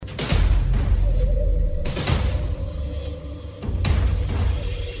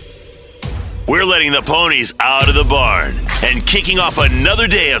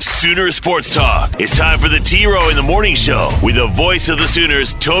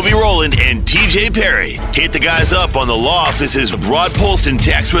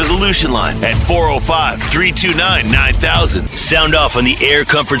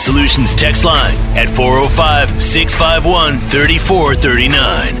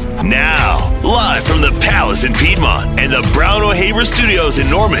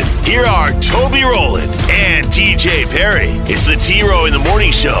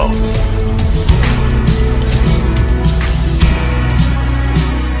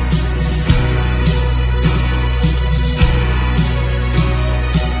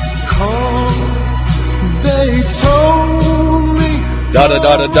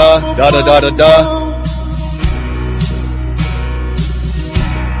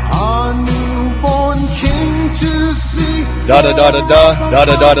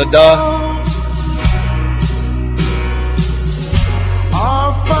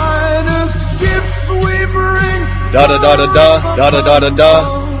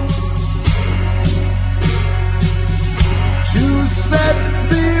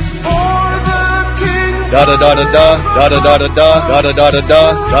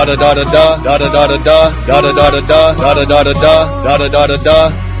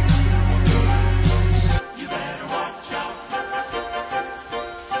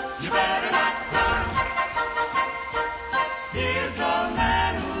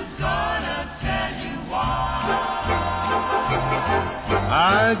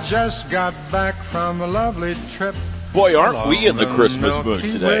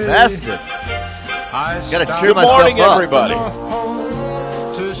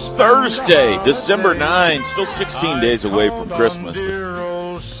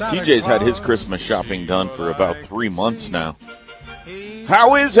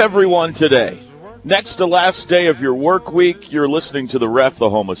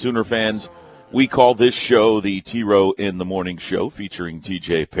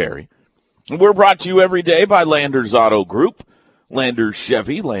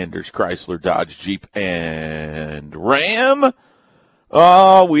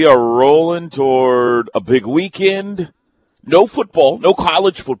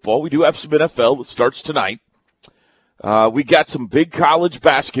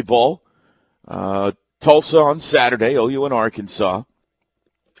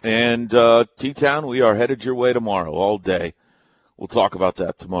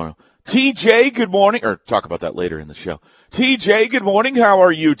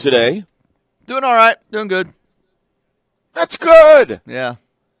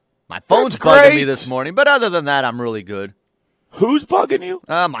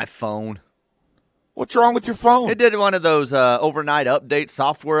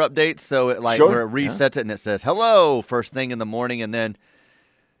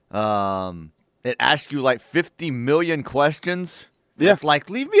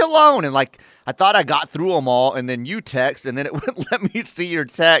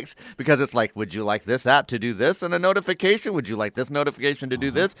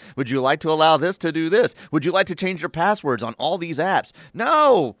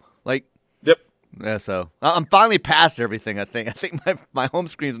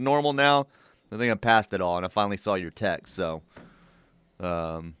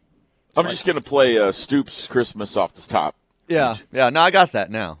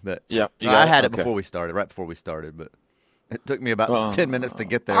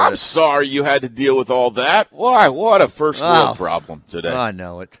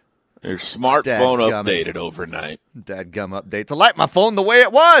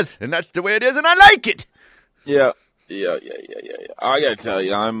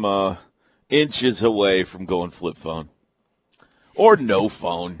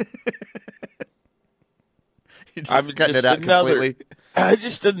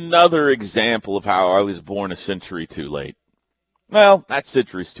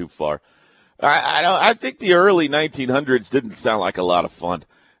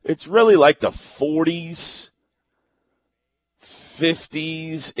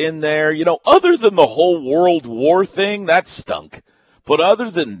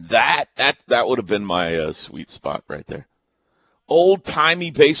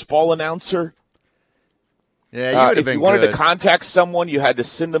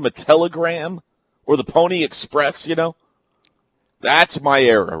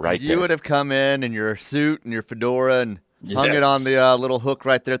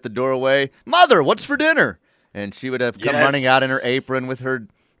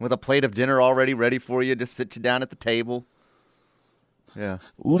Yeah.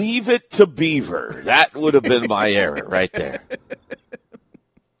 Leave it to Beaver. That would have been my era right there.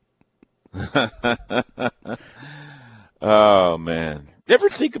 Oh, man. You ever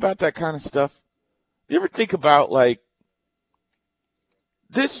think about that kind of stuff? You ever think about, like,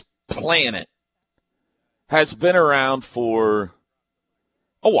 this planet has been around for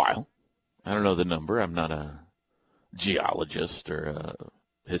a while. I don't know the number. I'm not a geologist or a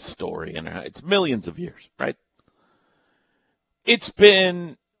historian. It's millions of years, right? It's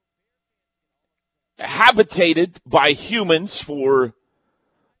been habitated by humans for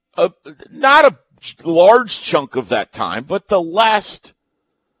not a large chunk of that time, but the last,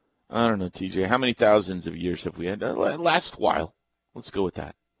 I don't know, TJ, how many thousands of years have we had? Last while. Let's go with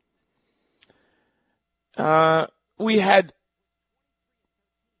that. We had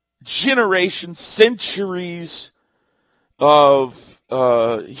generations, centuries of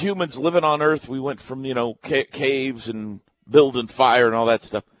humans living on Earth. We went from, caves and building fire and all that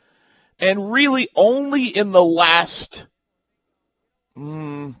stuff. And really only in the last,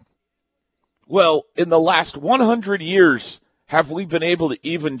 in the last 100 years have we been able to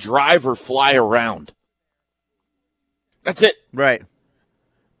even drive or fly around. That's it. Right.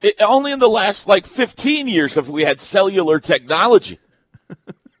 Only in the last, 15 years have we had cellular technology.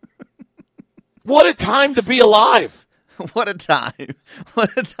 What a time to be alive. What a time.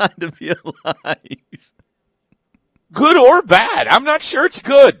 What a time to be alive. Good or bad. I'm not sure it's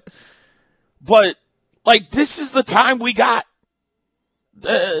good. But, this is the time we got.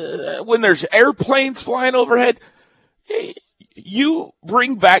 When there's airplanes flying overhead, you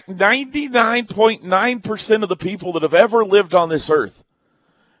bring back 99.9% of the people that have ever lived on this earth,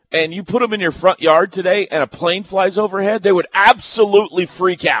 and you put them in your front yard today and a plane flies overhead, they would absolutely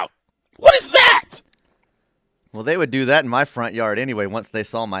freak out. What is that? Well, they would do that in my front yard anyway once they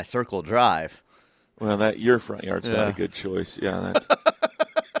saw my Circle Drive. Well, your front yard's not a good choice. Yeah,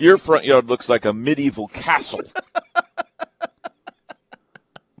 your front yard looks like a medieval castle.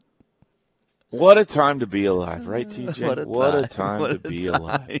 What a time to be alive, right, TJ? What a time to be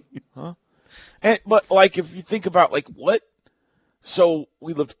alive. Huh? But if you think about what, so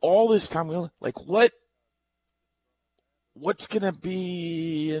we lived all this time. What's gonna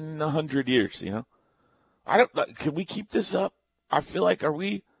be in 100 years? I don't. Can we keep this up? I feel like can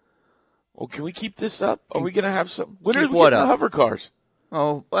we keep this up? Are we gonna have some? When are we getting the hover cars?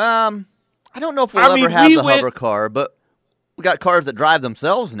 Oh, I don't know if we'll ever have the hover car, but we got cars that drive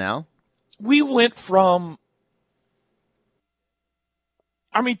themselves now. We went from,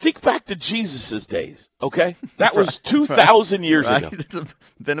 think back to Jesus' days, okay? That was 2,000 years ago. It's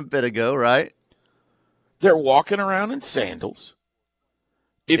been a bit ago, right? They're walking around in sandals.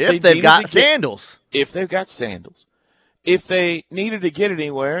 If they've got sandals. If they've got sandals. If they needed to get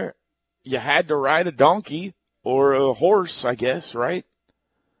anywhere, you had to ride a donkey or a horse, I guess, right?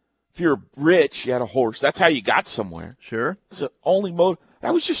 If you're rich, you had a horse. That's how you got somewhere. Sure. It's the only mode.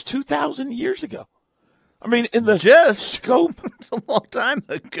 That was just 2,000 years ago. In the scope. It's a long time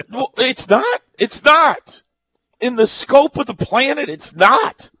ago. Well, it's not. It's not. In the scope of the planet, it's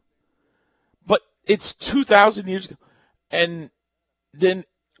not. But it's 2,000 years ago. And then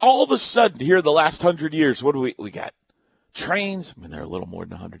all of a sudden, here the last 100 years, what do we got? Trains. They're a little more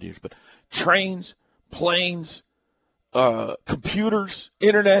than 100 years, but trains, planes, computers,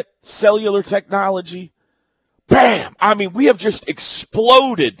 internet, cellular technology. Bam! We have just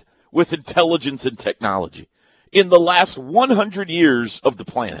exploded with intelligence and technology in the last 100 years of the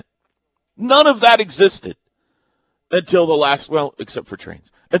planet. None of that existed until the last, except for trains,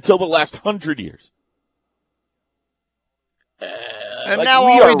 until the last 100 years. And now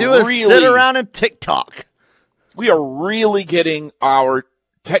all we do is sit around and TikTok. We are really getting our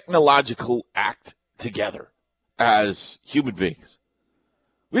technological act together as human beings.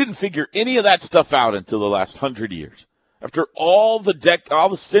 We didn't figure any of that stuff out until the last 100 years. After all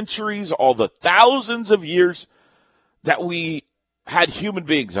the centuries, all the thousands of years that we had human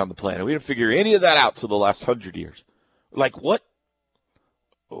beings on the planet, we didn't figure any of that out till the last 100 years. What?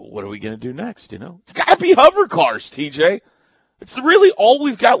 What are we going to do next, It's got to be hover cars, TJ. It's really all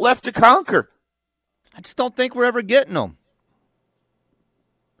we've got left to conquer. I just don't think we're ever getting them.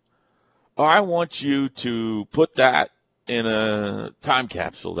 I want you to put that in a time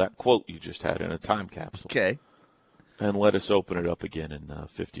capsule, that quote you just had in a time capsule. Okay. And let us open it up again in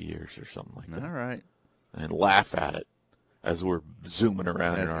 50 years or something like that. All right. And laugh at it as we're zooming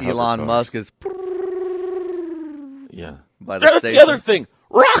around in our Elon Musk is. Yeah. That's the other thing.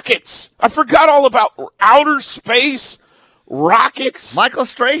 Rockets. I forgot all about outer space rockets. Michael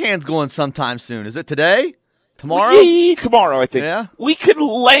Strahan's going sometime soon. Is it today? Tomorrow? Tomorrow, I think. Yeah. We can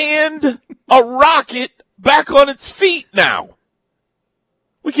land a rocket back on its feet now.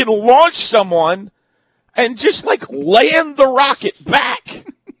 We can launch someone and just, like, land the rocket back.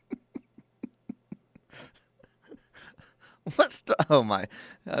 Oh, my.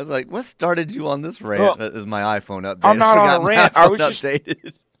 I was like, what started you on this rant? That is my iPhone update. I'm not on a rant. I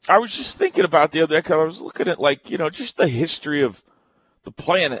was just thinking about the other day because I was looking at, like, just the history of the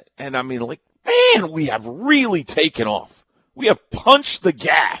planet. And, I mean, like, man, we have really taken off. We have punched the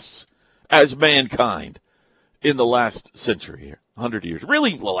gas as mankind in the last century here, 100 years.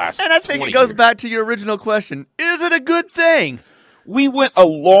 Really, the last 20 years. And I think it goes back to your original question. Is it a good thing? We went a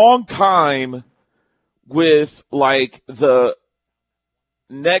long time with, like, the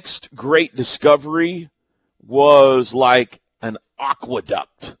next great discovery was like an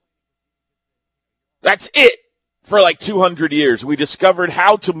aqueduct. That's it. For like 200 years, we discovered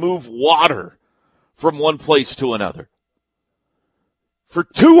how to move water from one place to another. For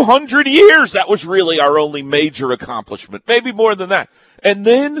 200 years, that was really our only major accomplishment. Maybe more than that. And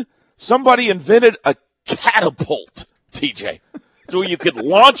then somebody invented a catapult, TJ, so you could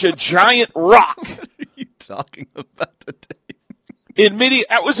launch a giant rock. What are you talking about today?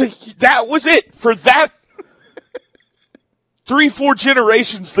 That was it. For that 3-4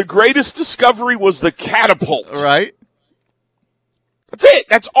 generations, the greatest discovery was the catapult. Right. That's it.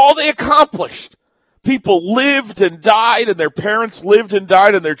 That's all they accomplished. People lived and died, and their parents lived and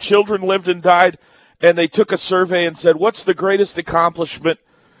died, and their children lived and died, and they took a survey and said, what's the greatest accomplishment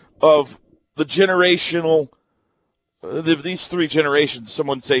of the generational, these 3 generations?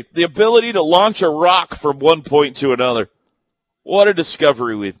 Someone would say, the ability to launch a rock from one point to another. What a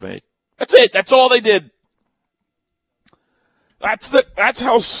discovery we've made. That's it. That's all they did. That's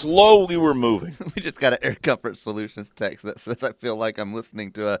how slow we were moving. We just got an Air Comfort Solutions text that says, I feel like I'm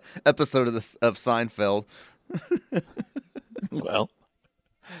listening to an episode of Seinfeld. Well,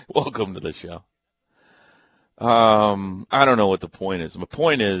 welcome to the show. I don't know what the point is. My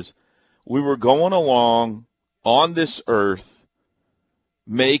point is, we were going along on this earth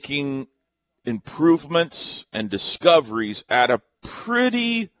making improvements and discoveries at a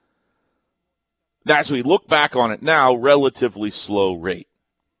pretty, as we look back on it now, relatively slow rate.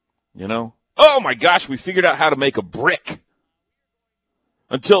 Oh my gosh, we figured out how to make a brick.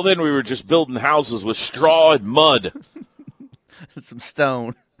 Until then, we were just building houses with straw and mud. Some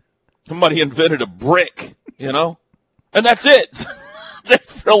stone. Somebody invented a brick, and that's it.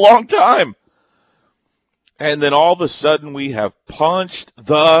 For a long time. And then all of a sudden, we have punched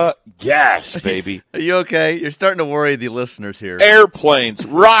the gas, baby. Are you okay? You're starting to worry the listeners here. Airplanes,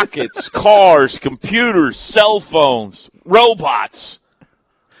 rockets, cars, computers, cell phones, robots.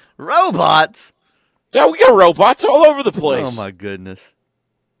 Robots? Yeah, we got robots all over the place. Oh, my goodness.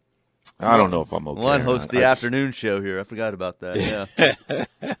 I don't know if I'm okay. One hosts the afternoon show here. I forgot about that.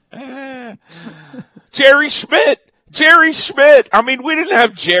 Yeah. Jerry Schmidt. I mean, we didn't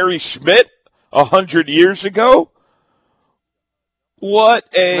have Jerry Schmidt 100 years ago. What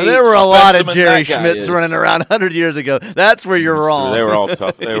a well, there were a lot of Jerry Schmidts running around 100 years ago. That's where you're wrong. They were all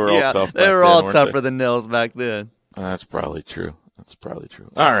tough. They were all tough. They were all tougher than nails back then. That's probably true.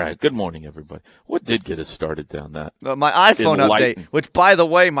 All right. Good morning, everybody. What did get us started down that? My iPhone update, which, by the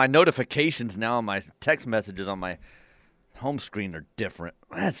way, my notifications now on my text messages on my home screen are different.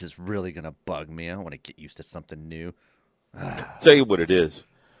 This is really going to bug me. I want to get used to something new. Tell you what it is.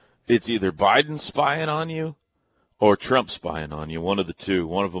 It's either Biden spying on you or Trump spying on you. One of the two.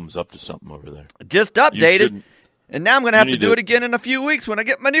 One of them's up to something over there. Just updated. And now I'm going to have to do it again in a few weeks when I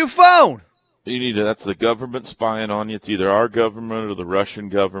get my new phone. That's the government spying on you. It's either our government or the Russian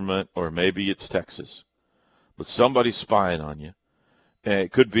government, or maybe it's Texas. But somebody's spying on you. And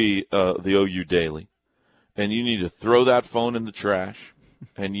it could be the OU Daily. And you need to throw that phone in the trash,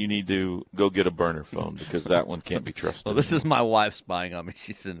 and you need to go get a burner phone because that one can't be trusted. Well, this is my wife spying on me.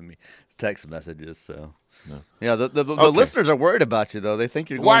 She's sending me text messages, so. No. Yeah, the listeners are worried about you, though. They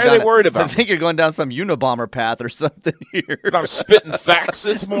think you're going Why are they worried about They think you're going down some Unabomber path or something here. I'm spitting facts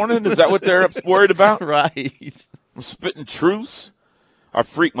this morning? Is that what they're worried about? Right. I'm spitting truths? I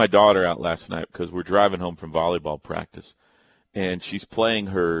freaked my daughter out last night because we're driving home from volleyball practice, and she's playing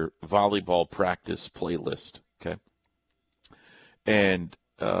her volleyball practice playlist, okay? And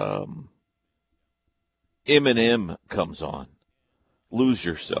Eminem comes on. Lose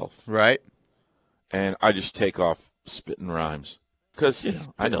Yourself. Right. And I just take off spitting rhymes because,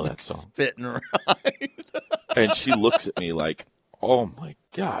 I know that song. Spitting rhymes. And she looks at me like, oh, my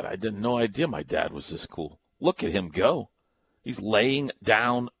God, I had no idea my dad was this cool. Look at him go. He's laying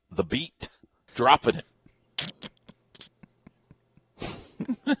down the beat, dropping it.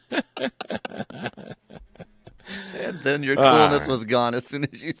 And then your coolness was gone as soon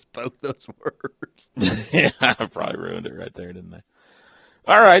as you spoke those words. Yeah, I probably ruined it right there, didn't I?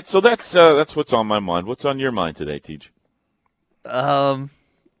 All right, so that's what's on my mind. What's on your mind today, Teach? I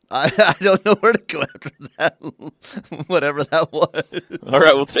don't know where to go after that, whatever that was. All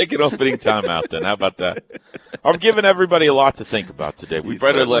right, we'll take an opening timeout then. How about that? I've given everybody a lot to think about today. We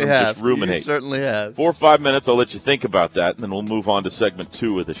better let them just ruminate. You certainly have. 4 or 5 minutes, I'll let you think about that, and then we'll move on to segment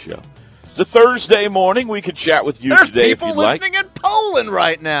 2 of the show. It's a Thursday morning. We could chat with you today if you'd like. There's people listening in Poland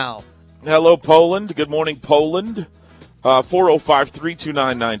right now. Hello, Poland. Good morning, Poland.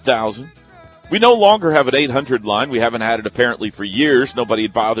 405-329-9000. We no longer have an 800 line. We haven't had it apparently for years. Nobody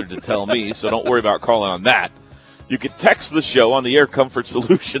had bothered to tell me, so don't worry about calling on that. You can text the show on the Air Comfort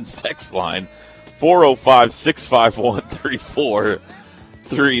Solutions text line,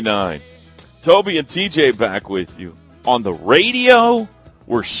 405-651-3439. Toby and TJ back with you. On the radio,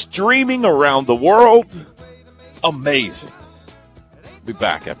 we're streaming around the world. Amazing. Be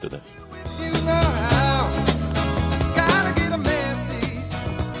back after this.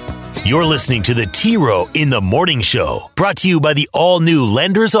 You're listening to the T-Row in the Morning Show, brought to you by the all-new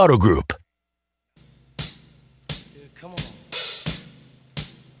Lenders Auto Group. Yeah, come on.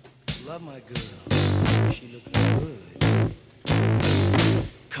 Love my girl. She looking good.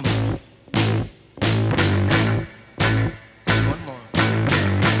 Come on. One more.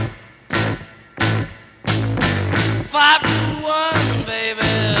 5 to 1, baby.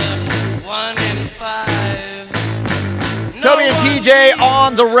 1 in 5. Toby and TJ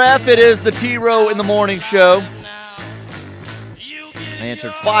on the ref. It is the T-Row in the Morning Show. I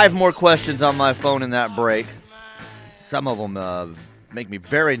answered 5 more questions on my phone in that break. Some of them make me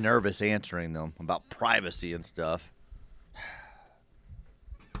very nervous answering them about privacy and stuff.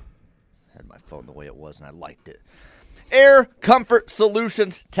 Had my phone the way it was, and I liked it. Air Comfort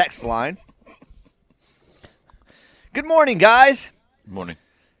Solutions text line. Good morning, guys. Good morning.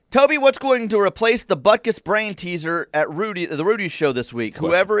 Toby, what's going to replace the Butkus brain teaser at the Rudy show this week?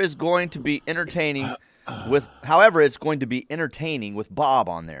 However is going to be entertaining with Bob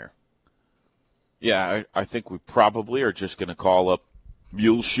on there. Yeah, I think we probably are just going to call up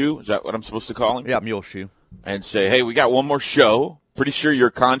Muleshoe. Is that what I'm supposed to call him? Yeah, Muleshoe. And say, hey, we got one more show. Pretty sure you're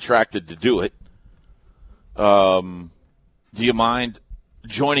contracted to do it. Do you mind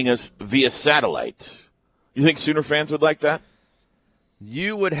joining us via satellite? You think Sooner fans would like that?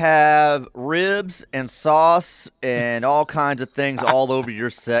 You would have ribs and sauce and all kinds of things all over your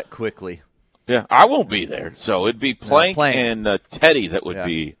set quickly. Yeah, I won't be there, so it'd be Plank. And Teddy that would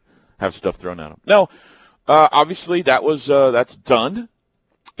have stuff thrown at him. No, obviously that's done.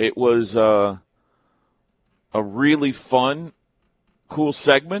 It was a really fun, cool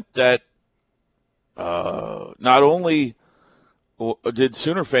segment that not only did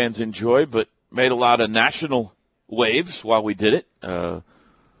Sooner fans enjoy, but made a lot of national waves while we did it.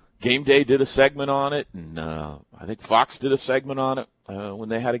 Game Day did a segment on it, and I think Fox did a segment on it when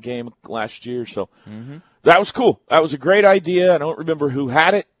they had a game last year. So that was cool. That was a great idea. I don't remember who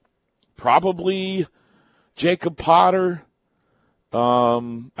had it. Probably Jacob Potter.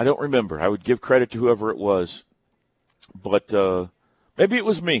 I don't remember. I would give credit to whoever it was. But maybe it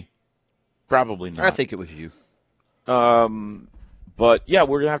was me. Probably not. I think it was you. But, yeah,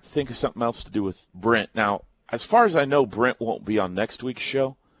 we're going to have to think of something else to do with Brent. Now, as far as I know, Brent won't be on next week's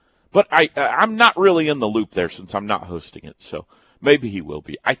show. But I'm not really in the loop there since I'm not hosting it. So maybe he will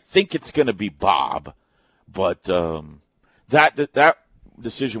be. I think it's going to be Bob. But that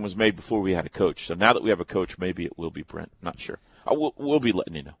decision was made before we had a coach. So now that we have a coach, maybe it will be Brent. Not sure. We'll be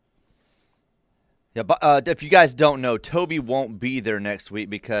letting you know. Yeah, but if you guys don't know, Toby won't be there next week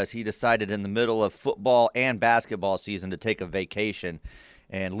because he decided in the middle of football and basketball season to take a vacation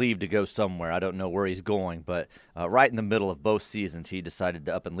and leave to go somewhere. I don't know where he's going, but right in the middle of both seasons, he decided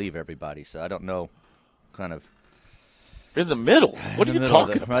to up and leave everybody. So I don't know, kind of. In the middle? What are you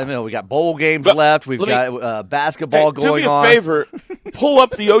talking about? Right in the middle. We got bowl games left. We've got basketball going on. Do me a favor. Pull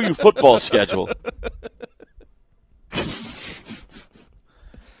up the OU football schedule.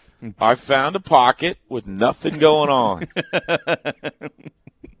 I found a pocket with nothing going on.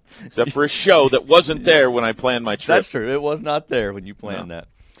 Except for a show that wasn't there when I planned my trip. That's true. It was not there when you planned that.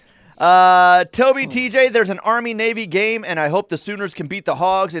 Toby, TJ, there's an Army-Navy game, and I hope the Sooners can beat the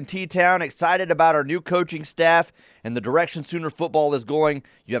Hogs in T-Town. Excited about our new coaching staff and the direction Sooner football is going.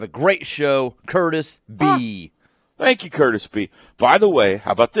 You have a great show, Curtis B. Thank you, Curtis B. By the way,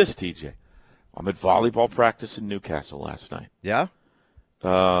 how about this, TJ? I'm at volleyball practice in Newcastle last night. Yeah?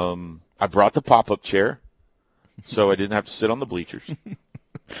 I brought the pop-up chair, so I didn't have to sit on the bleachers.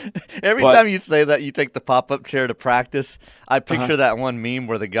 Every time you say that, you take the pop-up chair to practice. I picture that one meme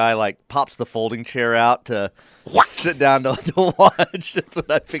where the guy like pops the folding chair out to sit down to watch. That's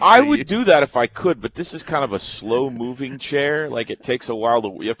what I picture. I would do that if I could, but this is kind of a slow-moving chair. Like it takes a while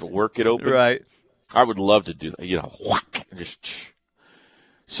you have to work it open. Right. I would love to do that. Whack, and just.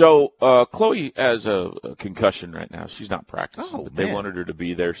 So Chloe has a concussion right now. She's not practicing, but they wanted her to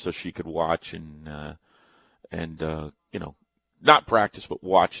be there so she could watch and not practice, but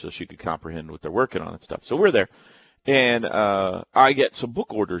watch so she could comprehend what they're working on and stuff. So we're there. And I get some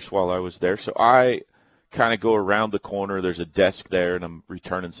book orders while I was there. So I kind of go around the corner. There's a desk there, and I'm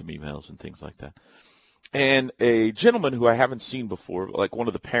returning some emails and things like that. And a gentleman who I haven't seen before, like one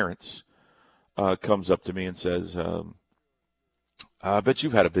of the parents, comes up to me and says, I bet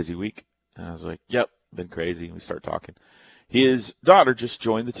you've had a busy week. And I was like, yep, been crazy. And we start talking. His daughter just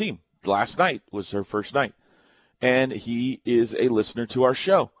joined the team. Last night was her first night. And he is a listener to our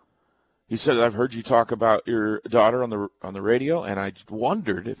show. He said, I've heard you talk about your daughter on the radio, and I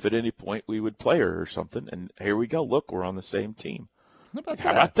wondered if at any point we would play her or something. And here we go. Look, we're on the same team.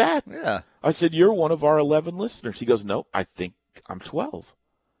 How about that? Yeah. I said, you're one of our 11 listeners. He goes, no, I think I'm 12.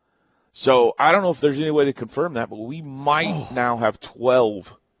 So I don't know if there's any way to confirm that, but we might now have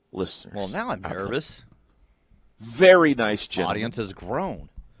 12 listeners. Well, now I'm nervous. Very nice gentleman. Audience has grown.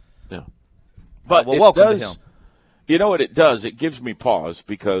 Yeah. But well, welcome to him. You know what it does? It gives me pause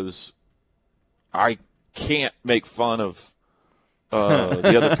because I can't make fun of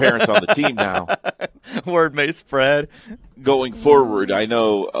the other parents on the team now. Word may spread. Going forward, I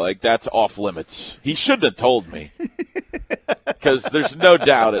know that's off limits. He shouldn't have told me because there's no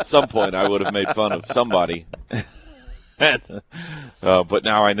doubt at some point I would have made fun of somebody. But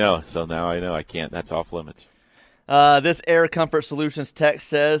now I know. So now I know I can't. That's off limits. This Air Comfort Solutions text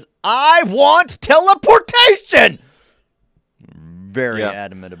says, I want teleportation. Very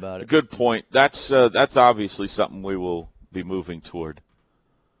adamant about it. Good point. That's obviously something we will be moving toward.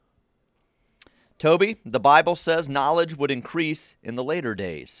 Toby, the Bible says knowledge would increase in the later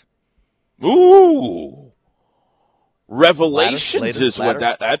days. Ooh. Revelations Later.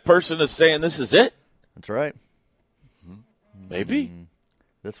 What that person is saying. This is it. That's right. Maybe.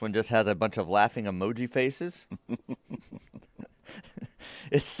 This one just has a bunch of laughing emoji faces.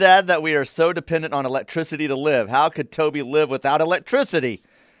 It's sad that we are so dependent on electricity to live. How could Toby live without electricity?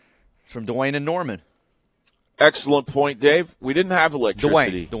 It's from Dwayne and Norman. Excellent point, Dave. We didn't have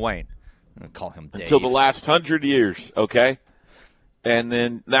electricity. Dwayne. I'm going to call him Dave. Until the last 100 years, okay? And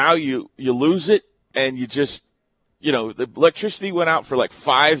then now you lose it, and you just, the electricity went out for like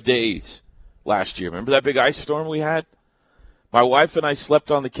 5 days last year. Remember that big ice storm we had? My wife and I slept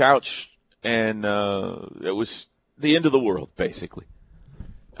on the couch, and it was the end of the world, basically.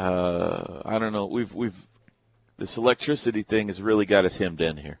 I don't know. We've this electricity thing has really got us hemmed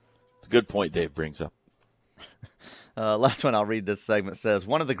in here. It's a good point Dave brings up. Last one I'll read this segment says,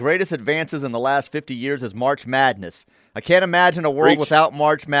 one of the greatest advances in the last 50 years is March Madness. I can't imagine a world without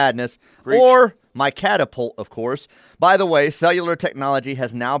March Madness. Or my catapult, of course. By the way, cellular technology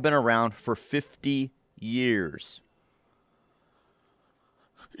has now been around for 50 years.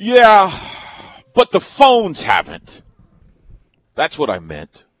 Yeah, but the phones haven't. That's what I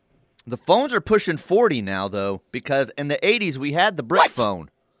meant. The phones are pushing 40 now, though, because in the 80s we had the brick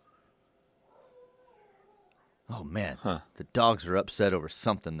phone. Oh man, The dogs are upset over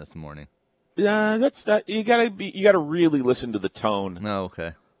something this morning. Yeah, that's that. You gotta really listen to the tone. Oh,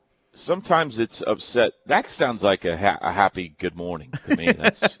 okay. Sometimes it's upset. That sounds like a happy good morning to me.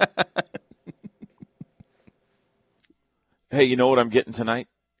 That's. Hey, you know what I'm getting tonight?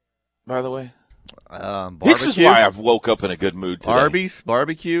 By the way, this is why I've woke up in a good mood today. Arby's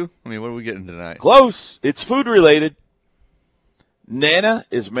barbecue. I mean, what are we getting tonight? Close. It's food related. Nana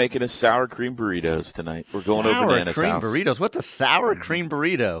is making us sour cream burritos tonight. We're going over Nana's sour cream house. Burritos. What's a sour cream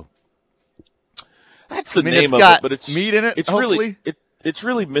burrito? That's the name of it, but it's meat in it. It's hopefully? it's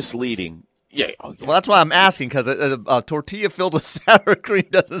really misleading. Yeah. Oh, yeah. Well, that's why I'm asking, because a tortilla filled with sour cream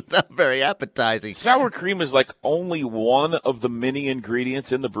doesn't sound very appetizing. Sour cream is like only one of the many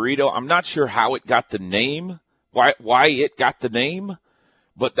ingredients in the burrito. I'm not sure how it got the name, why it got the name,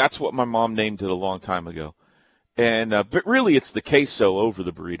 but that's what my mom named it a long time ago. And but really, it's the queso over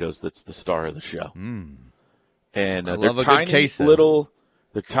the burritos that's the star of the show. And they're tiny little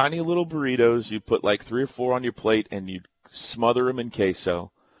burritos. You put like 3 or 4 on your plate, and you smother them in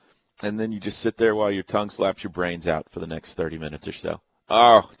queso. And then you just sit there while your tongue slaps your brains out for the next 30 minutes or so.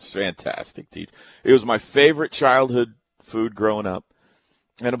 Oh, it's fantastic, Teach. It was my favorite childhood food growing up.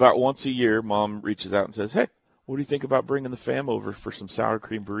 And about once a year, Mom reaches out and says, hey, what do you think about bringing the fam over for some sour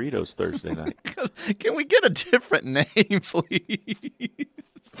cream burritos Thursday night? Can we get a different name, please?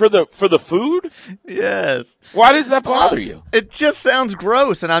 For the food? Yes. Why does that bother you? It just sounds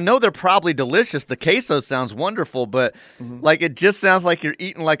gross, and I know they're probably delicious. The queso sounds wonderful, but like it just sounds like you're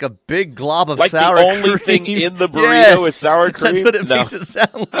eating like a big glob of Like sour the cream. only thing in the burrito Yes, is sour cream? That's what it No. makes it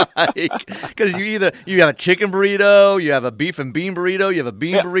sound like. Because you have a chicken burrito, you have a beef and bean burrito, you have a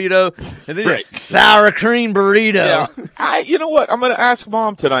bean burrito, and then you Right. have sour cream burrito. Yeah. You know what? I'm going to ask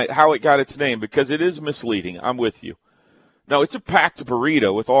Mom tonight how it got its name because it is misleading. I'm with you. No, it's a packed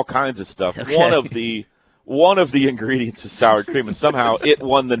burrito with all kinds of stuff. Okay. One of the ingredients is sour cream, and somehow it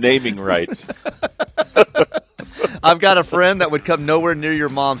won the naming rights. I've got a friend that would come nowhere near your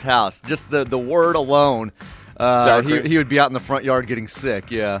mom's house. Just the word alone, Sour cream? he would be out in the front yard getting sick.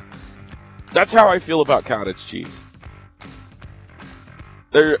 Yeah. That's how I feel about cottage cheese.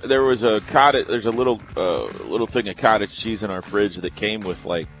 There was a cottage. There's a little thing of cottage cheese in our fridge that came with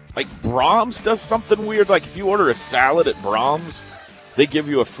like Brahms does something weird. Like if you order a salad at Brahms, they give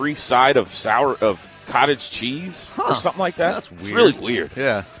you a free side of cottage cheese or something like that. That's weird. It's really weird.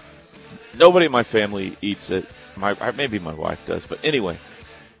 Yeah. Nobody in my family eats it. Maybe my wife does, but anyway,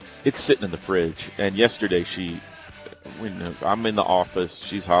 it's sitting in the fridge. And yesterday I'm in the office.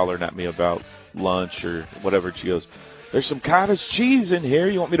 She's hollering at me about lunch or whatever. She goes, "There's some cottage cheese in here.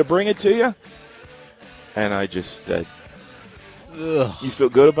 You want me to bring it to you?" And I just said, Ugh. "You feel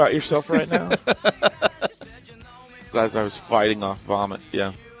good about yourself right now?" As I was fighting off vomit. Yeah.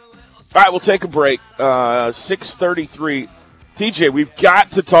 All right, we'll take a break. 6:33. TJ, we've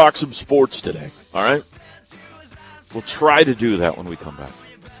got to talk some sports today. All right? We'll try to do that when we come back.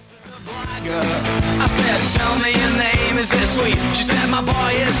 I said, tell me your name, is it sweet? She said, my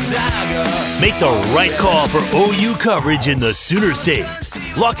boy is Dagger. Make the right call for OU coverage in the Sooner State.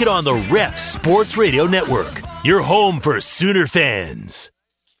 Lock it on the Ref Sports Radio Network, your home for Sooner fans.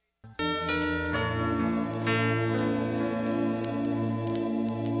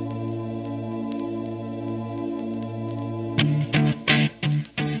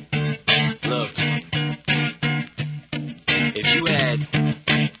 Look, if you had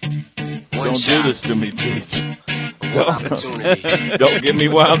one Don't shot, do this to me, Teach. one opportunity, Don't get me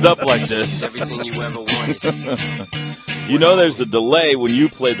wound up like this is this. everything you ever wanted. You know there's a delay when you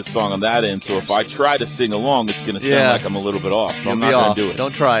play the song on that end, so if I try to sing along, it's going to sound Yeah. like I'm a little bit off. So You'll I'm be not going off. to do it.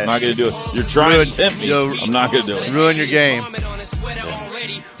 Don't try it. I'm not going to do it. You're trying to tempt me. You'll- I'm not going to do it. Ruin your game.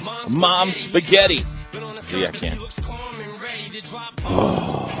 Mom spaghetti. See, I can't.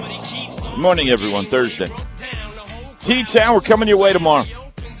 Good morning, everyone. Thursday. T-Town, we're coming your way tomorrow.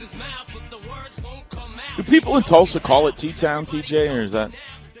 Do people in Tulsa call it T-Town, TJ, or is that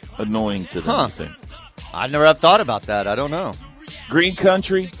annoying to them? Huh. You think? I never have thought about that. I don't know. Green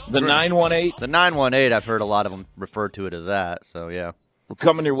Country, the 918. The 918, I've heard a lot of them refer to it as that. So, yeah. We're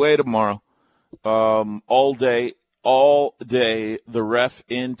coming your way tomorrow. All day, the Ref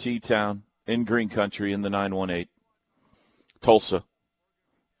in T-Town, in Green Country, in the 918. Tulsa.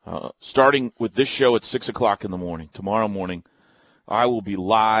 Starting with this show at 6 o'clock in the morning. Tomorrow morning, I will be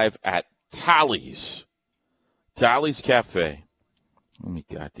live at Tally's Cafe. Let me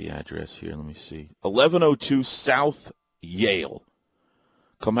got the address here. Let me see. 1102 South Yale.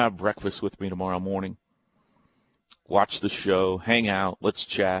 Come have breakfast with me tomorrow morning. Watch the show. Hang out. Let's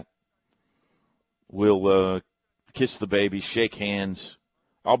chat. We'll kiss the baby, shake hands.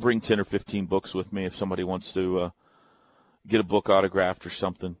 I'll bring 10 or 15 books with me if somebody wants to get a book autographed or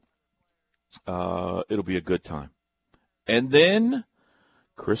something. It'll be a good time. And then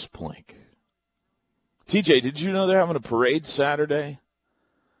Chris Plank. TJ, did you know they're having a parade Saturday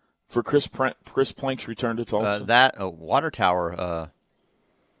for Chris Plank's return to Tulsa? That water tower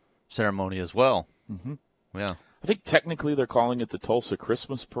ceremony as well. Mm-hmm. Yeah. I think technically they're calling it the Tulsa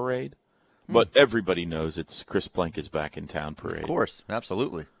Christmas Parade, but everybody knows it's Chris Plank is back in town parade. Of course.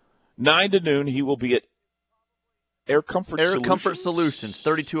 Absolutely. 9 to noon, he will be at Air Comfort Solutions,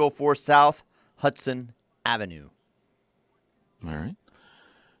 3204 South Hudson Avenue. All right.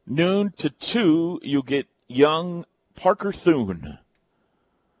 Noon to 2, you'll get young Parker Thune,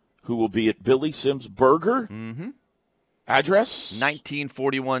 who will be at Billy Sims Burger. Mm-hmm. Address?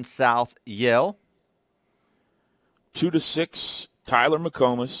 1941 South Yale. 2 to 6, Tyler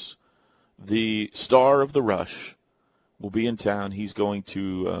McComas, the star of The Rush, will be in town. He's going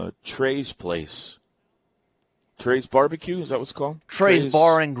to Trey's Place. Trey's Barbecue, is that what it's called? Trey's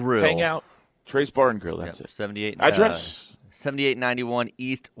Bar and Grill. Hangout. Trey's Bar and Grill, that's Yep, it. 78. Address? 7891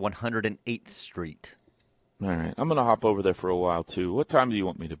 East 108th Street. All right. I'm going to hop over there for a while, too. What time do you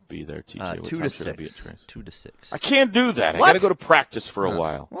want me to be there, TJ? What 2 time to should I be at 6. Trey's? 2 to 6. I can't do that. What? I got to go to practice for a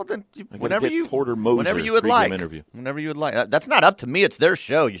while. Well, then, I gotta whenever get you Porter Moser whenever you would pregame like. interview. Whenever you would like. That's not up to me. It's their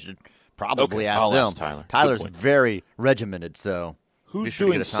show. You should probably Okay, ask I'll them. ask Tyler. Good Tyler's point. very regimented, so. Who's sure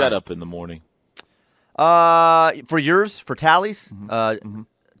to get doing a time. setup in the morning? For yours, for tallies,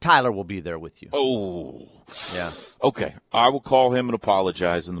 Tyler will be there with you. Oh. Yeah. Okay. I will call him and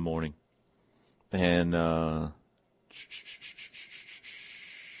apologize in the morning. And hang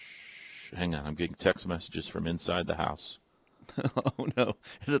on. I'm getting text messages from inside the house. Oh, no.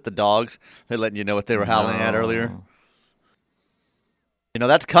 Is it the dogs? They're letting you know what they were howling at earlier? You know,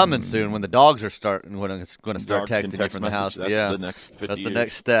 that's coming soon when the dogs are going to start Dogs can texting you text from the message. house. That's yeah. the next 50 That's the years.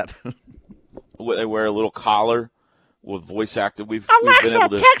 next step. They wear a little collar with voice active. We've been able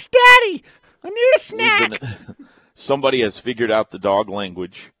to text Daddy. I need a snack. Somebody has figured out the dog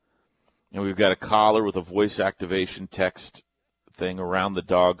language, and we've got a collar with a voice activation text thing around the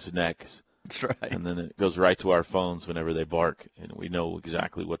dog's necks. That's right. And then it goes right to our phones whenever they bark, and we know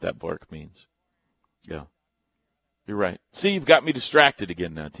exactly what that bark means. Yeah. You're right. See, you've got me distracted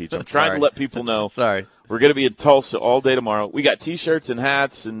again now, TJ. I'm trying Sorry. to let people know. Sorry. We're going to be in Tulsa all day tomorrow. We got T-shirts and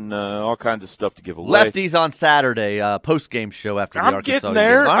hats and all kinds of stuff to give away. Lefties on Saturday, post-game show after the I'm Arkansas getting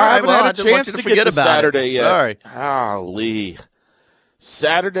there. game. All I right, haven't well, had I a didn't want chance you to forget get to about Saturday it. yet. Sorry. Golly.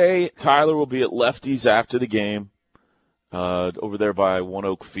 Saturday, Tyler will be at Lefties after the game over there by One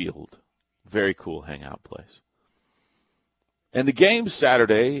Oak Field. Very cool hangout place. And the game's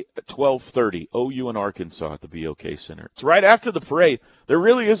Saturday at 12:30, OU and Arkansas at the BOK Center. It's right after the parade. There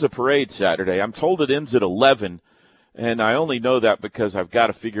really is a parade Saturday. I'm told it ends at 11, and I only know that because I've got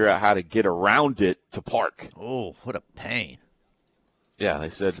to figure out how to get around it to park. Oh, what a pain. Yeah, they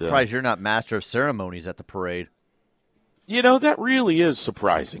said. Surprised you're not master of ceremonies at the parade. You know, that really is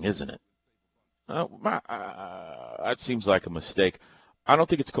surprising, isn't it? That seems like a mistake. I don't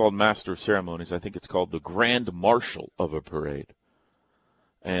think it's called Master of Ceremonies. I think it's called the Grand Marshal of a parade.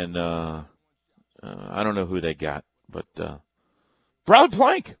 And I don't know who they got, but probably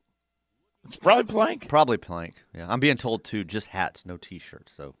Plank. It's probably Plank. Probably Plank. Yeah, I'm being told to just hats, no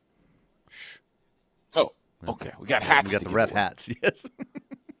T-shirts. So. Oh, okay. We got hats. We got to the give ref away. hats. Yes.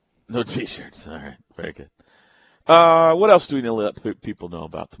 No T-shirts. All right. Very good. What else do we need to let people know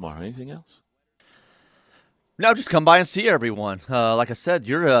about tomorrow? Anything else? No, just come by and see everyone. Like I said,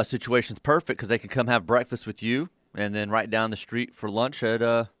 your situation's perfect because they can come have breakfast with you and then right down the street for lunch at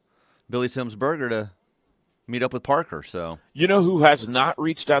Billy Sims Burger to meet up with Parker. So you know who has not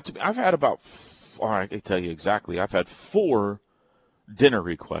reached out to me? I've had about, I can tell you exactly, I've had 4 dinner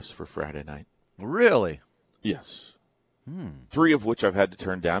requests for Friday night. Really? Yes. 3 of which I've had to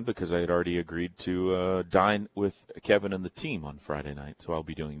turn down because I had already agreed to dine with Kevin and the team on Friday night, so I'll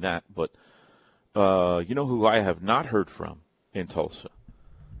be doing that. But you know who I have not heard from in Tulsa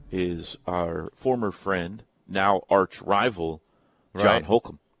is our former friend, now arch rival, John Right.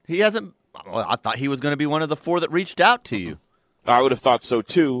 Holcomb. He hasn't. Well, I thought he was going to be one of the 4 that reached out to you. I would have thought so,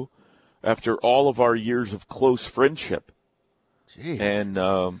 too, after all of our years of close friendship. Jeez. And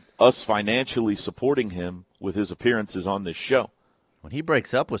us financially supporting him with his appearances on this show. When he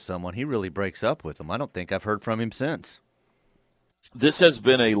breaks up with someone, he really breaks up with them. I don't think I've heard from him since. This has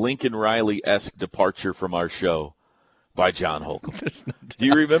been a Lincoln Riley-esque departure from our show by John Holcomb. Do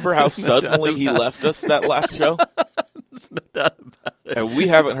you remember how suddenly he left us that last show? There's no doubt about it. And we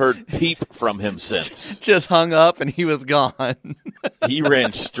haven't heard peep from him since. Just hung up and he was gone. He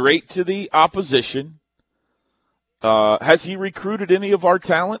ran straight to the opposition. Has he recruited any of our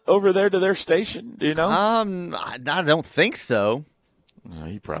talent over there to their station? Do you know? I don't think so. No,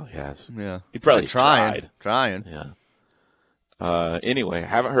 he probably has. Yeah, He probably trying. Yeah. Anyway,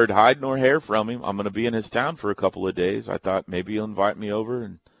 haven't heard hide nor hair from him. I'm going to be in his town for a couple of days. I thought maybe he'll invite me over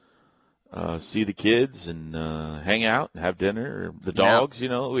and see the kids and hang out and have dinner. Or the dogs, you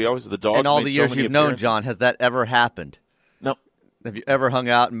know, we always the dogs. In all made the so years many you've known appearances. John, has that ever happened? No. Have you ever hung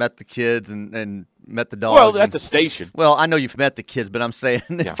out and met the kids and met the dogs? Well, at and- the station. Well, I know you've met the kids, but I'm saying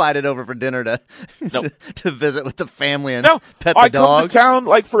invited over for dinner to No. to visit with the family and No, pet the I come dogs. to town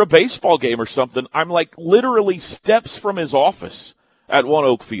like for a baseball game or something. I'm like literally steps from his office at One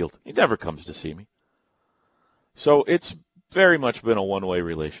Oak Field. He never comes to see me. So it's very much been a one-way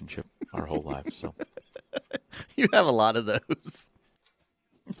relationship our whole lives. So You have a lot of those.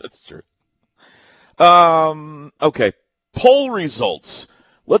 that's true. Okay, poll results.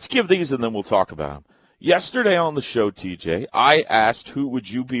 Let's give these and then we'll talk about them. Yesterday on the show, TJ, I asked who would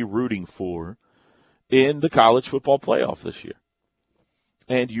you be rooting for in the college football playoff this year?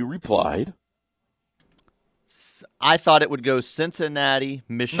 And you replied, I thought it would go Cincinnati,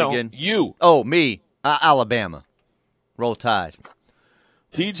 no, Michigan. you. Oh, me, Alabama. Roll Tide.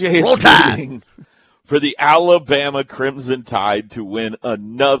 TJ Roll is Tide. rooting for the Alabama Crimson Tide to win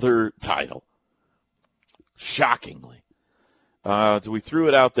another title. Shockingly. So we threw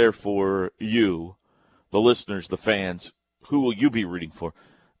it out there for you, the listeners, the fans. who will you be rooting for?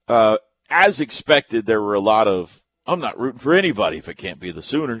 As expected, there were a lot of, I'm not rooting for anybody if it can't be the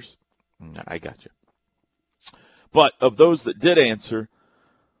Sooners. I got you. But of those that did answer,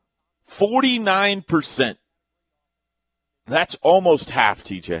 49%, that's almost half,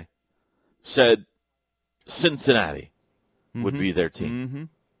 TJ, said Cincinnati would be their team.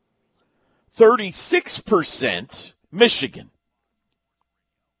 36% Michigan.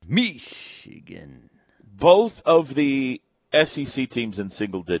 Michigan. Both of the SEC teams in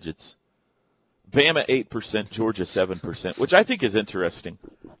single digits. Bama 8%, Georgia 7%, which I think is interesting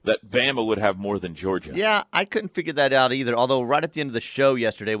that Bama would have more than Georgia. Yeah, I couldn't figure that out either. Although right at the end of the show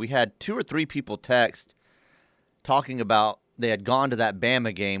yesterday, we had 2 or 3 people text talking about they had gone to that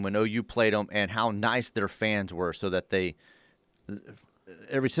Bama game when OU played them and how nice their fans were, so that they,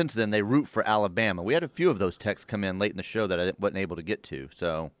 ever since then, they root for Alabama. We had a few of those texts come in late in the show that I wasn't able to get to,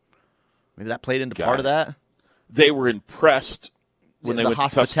 so maybe that played into part of that. They were impressed when they went to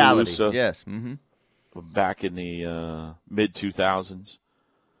Tuscaloosa. Yes. Back in the mid-2000s.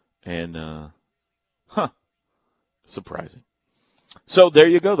 And, surprising. So there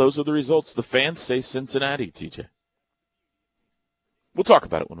you go. Those are the results. The fans say Cincinnati, TJ. We'll talk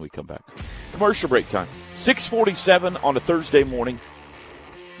about it when we come back. Commercial break time. 6:47 on a Thursday morning.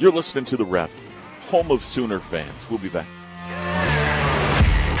 You're listening to The Ref, home of Sooner fans. We'll be back.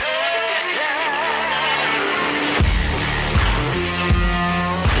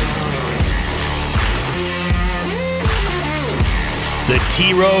 The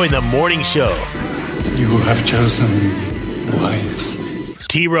T-Row in the Morning Show. You have chosen wisely.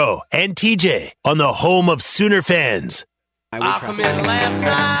 T-Row and TJ on the home of Sooner fans. I come in last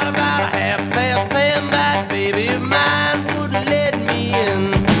night about 10:30. That baby of mine wouldn't let me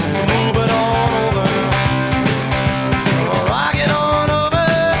in. So move it on over. Rock it on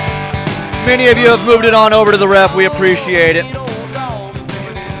over. Many of you have moved it on over to the Ref. We appreciate it.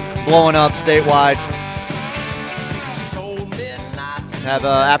 Blowing up statewide. Have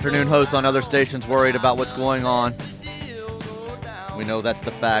afternoon hosts on other stations worried about what's going on. We know that's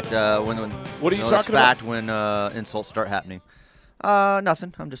the fact. What are you talking about? When insults start happening.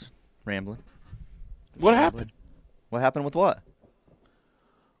 Nothing. I'm just rambling. What happened? What happened with what?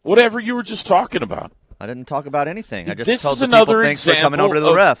 Whatever you were just talking about. I didn't talk about anything. I just this told is the another people thanks for coming example over to the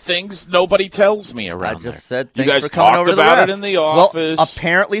of Ref. Things nobody tells me around I just there. said You thanks guys for coming talked over to the about Ref. it in the office. Well,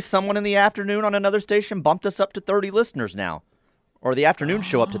 apparently someone in the afternoon on another station bumped us up to 30 listeners now. Or the afternoon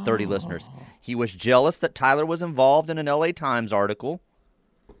show up to 30 listeners. He was jealous that Tyler was involved in an LA Times article.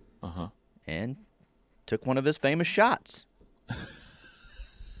 And took one of his famous shots.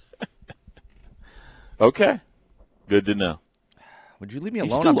 Okay. Good to know. Would you leave me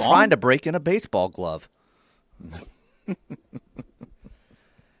He's alone? still I'm on? trying to break in a baseball glove.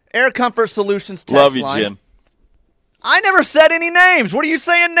 Air Comfort Solutions text Love you, line. Jim. I never said any names. What are you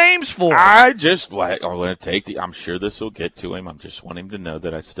saying names for? I want to take I'm sure this will get to him. I just want him to know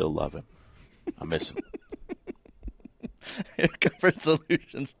that I still love him. I miss him. Air Comfort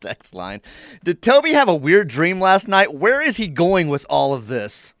Solutions text line. Did Toby have a weird dream last night? Where is he going with all of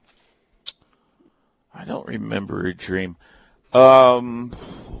this? I don't remember a dream. I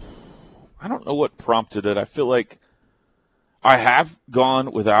don't know what prompted it. I feel like I have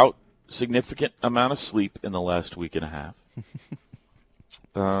gone without significant amount of sleep in the last week and a half.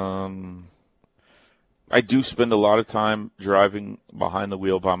 I do spend a lot of time driving behind the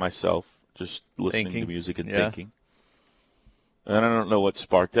wheel by myself, just listening to music and thinking. And I don't know what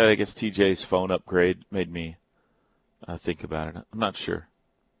sparked that. I guess TJ's phone upgrade made me think about it. I'm not sure.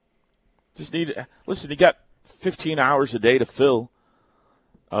 Listen, you got 15 hours a day to fill.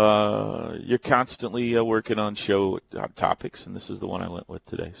 You're constantly working on show topics, and this is the one I went with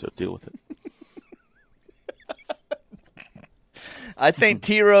today, so deal with it. I think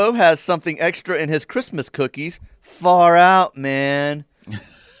T-Row has something extra in his Christmas cookies. Far out, man.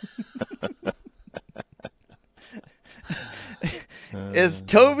 Is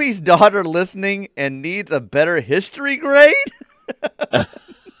Toby's daughter listening and needs a better history grade?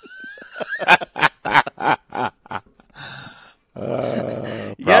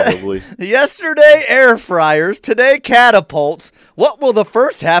 Probably. Yesterday, air fryers. Today, catapults. What will the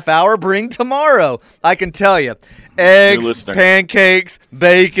first half hour bring tomorrow? I can tell you. Eggs, pancakes,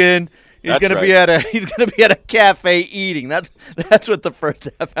 bacon. He's gonna be at a cafe eating. That's what the first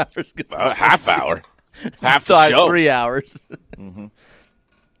half hour is gonna be. Half hour. Half the show. 3 hours.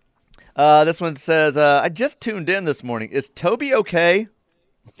 This one says, I just tuned in this morning. Is Toby okay?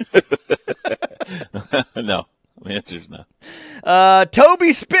 No. The answer is no.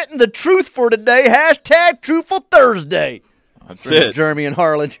 Toby spitting the truth for today. Hashtag Truthful Thursday. That's it. Jeremy and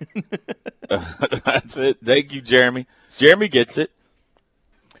Harlan. That's it. Thank you, Jeremy. Jeremy gets it.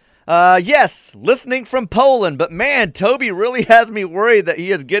 Yes, listening from Poland, but man, Toby really has me worried that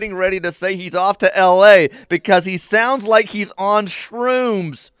he is getting ready to say he's off to L.A. because he sounds like he's on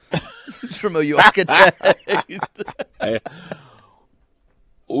shrooms. From a architect.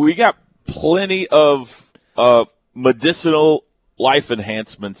 We got plenty of medicinal life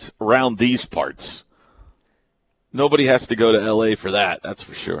enhancements around these parts. Nobody has to go to L.A. for that, that's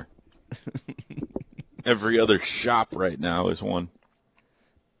for sure. Every other shop right now is one.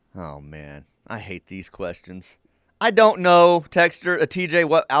 Oh, man. I hate these questions. I don't know, Texter. TJ,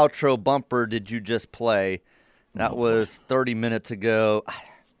 what outro bumper did you just play? That was 30 minutes ago.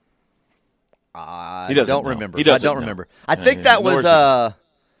 I don't remember. I don't remember. I think that was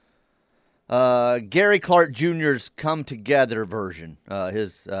Gary Clark Jr.'s Come Together version.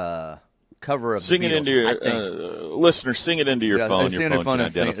 His cover of Sing the it Beatles, into your listeners. Sing it into your phone. Your phone can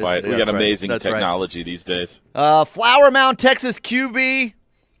identify it. We got amazing technology these days. Flower Mound, Texas QB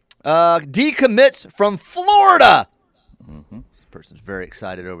decommits from Florida. Mm-hmm. This person's very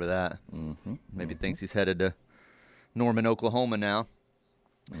excited over that. Mm-hmm. Maybe thinks he's headed to Norman, Oklahoma now.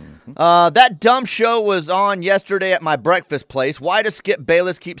 Mm-hmm. That dumb show was on yesterday at my breakfast place. Why does Skip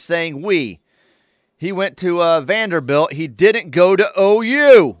Bayless keep saying we? He went to Vanderbilt. He didn't go to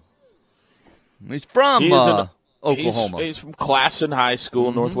OU. He's from Oklahoma. He's from Classen High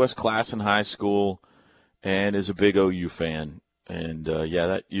School, Northwest Classen High School, and is a big OU fan. And,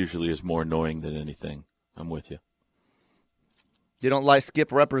 that usually is more annoying than anything. I'm with you. You don't like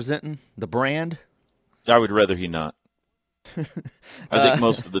Skip representing the brand? I would rather he not. I think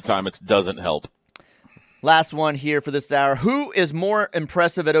most of the time it doesn't help. Last one here for this hour. Who is more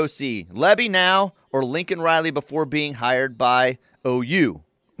impressive at OC, Lebby now or Lincoln Riley before being hired by OU?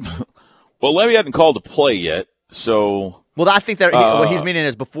 Well, Lebby hadn't called a play yet, so... Well, I think that what he's meaning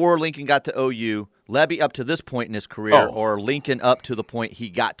is before Lincoln got to OU, Lebby up to this point in his career, or Lincoln up to the point he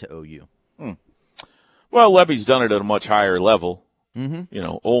got to OU. Well, Lebby's done it at a much higher level. Mm-hmm. You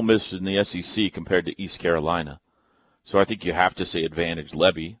know, Ole Miss in the SEC compared to East Carolina. So I think you have to say advantage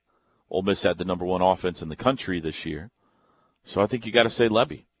Lebby. Ole Miss had the number one offense in the country this year. So I think you got to say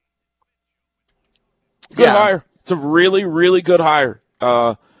Lebby. Good hire. It's a really, really good hire.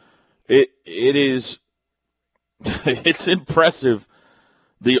 It is it's impressive,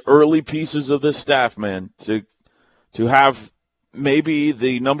 the early pieces of this staff, man, to have maybe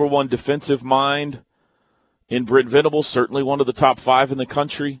the number one defensive mind in Brent Venables, certainly one of the top 5 in the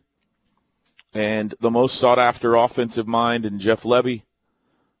country, and the most sought-after offensive mind in Jeff Lebby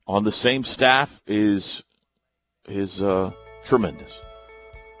on the same staff is tremendous.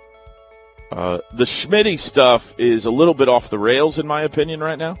 The Schmitty stuff is a little bit off the rails, in my opinion,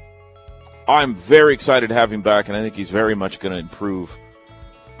 right now. I'm very excited to have him back, and I think he's very much going to improve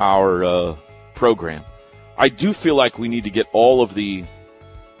our program. I do feel like we need to get all of the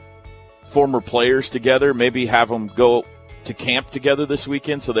former players together, maybe have them go to camp together this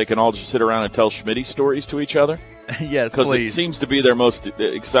weekend so they can all just sit around and tell Schmitty stories to each other. Yes, because it seems to be their most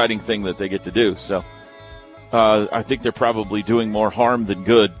exciting thing that they get to do. So I think they're probably doing more harm than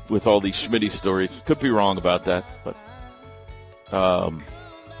good with all these Schmitty stories. Could be wrong about that, but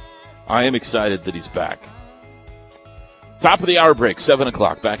I am excited that he's back. Top of the hour break, 7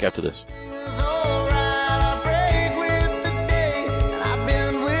 o'clock. Back after this.